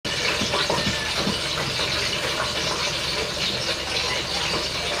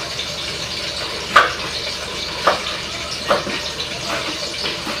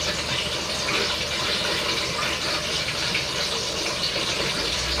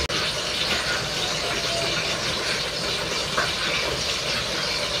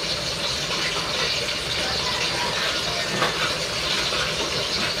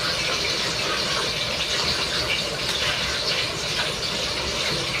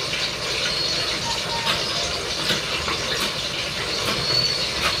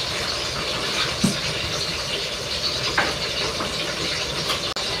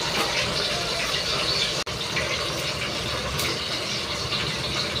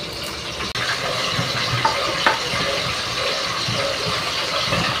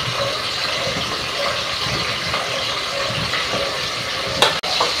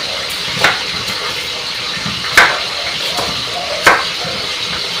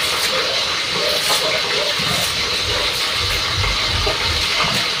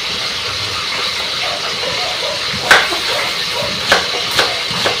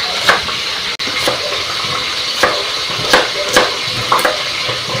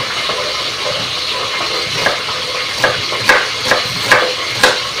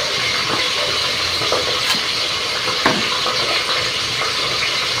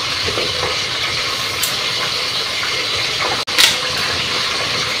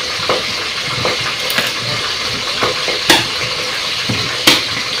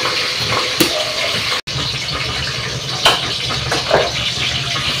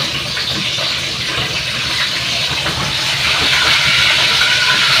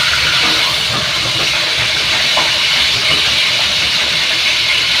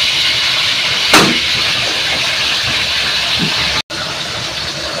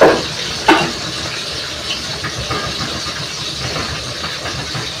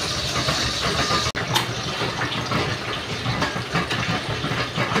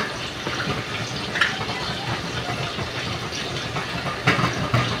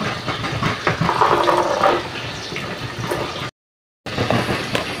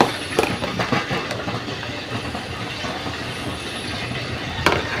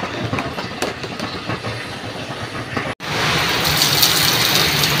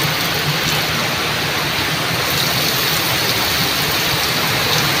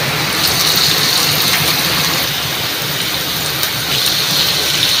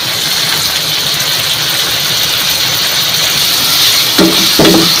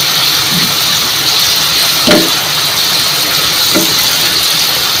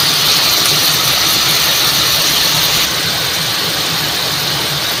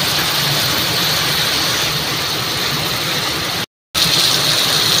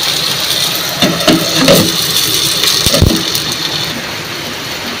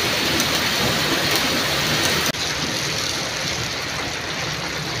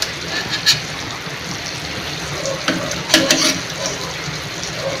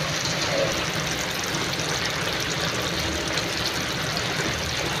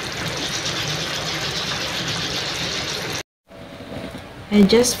I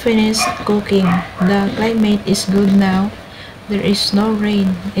just finished cooking. The climate is good now. There is no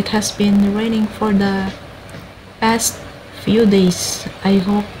rain. It has been raining for the past few days. I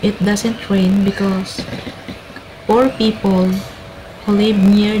hope it doesn't rain because poor people who live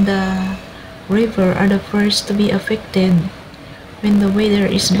near the river are the first to be affected when the weather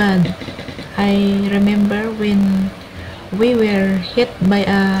is bad. I remember when we were hit by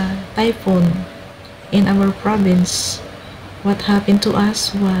a typhoon in our province. What happened to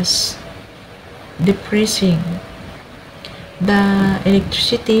us was depressing. The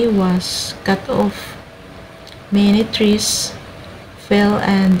electricity was cut off, many trees fell,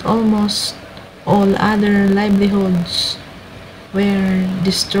 and almost all other livelihoods were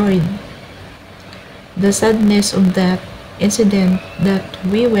destroyed. The sadness of that incident that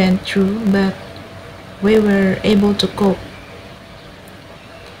we went through, but we were able to cope.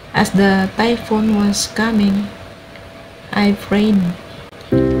 As the typhoon was coming, I prayed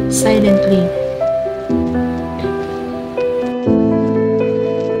silently.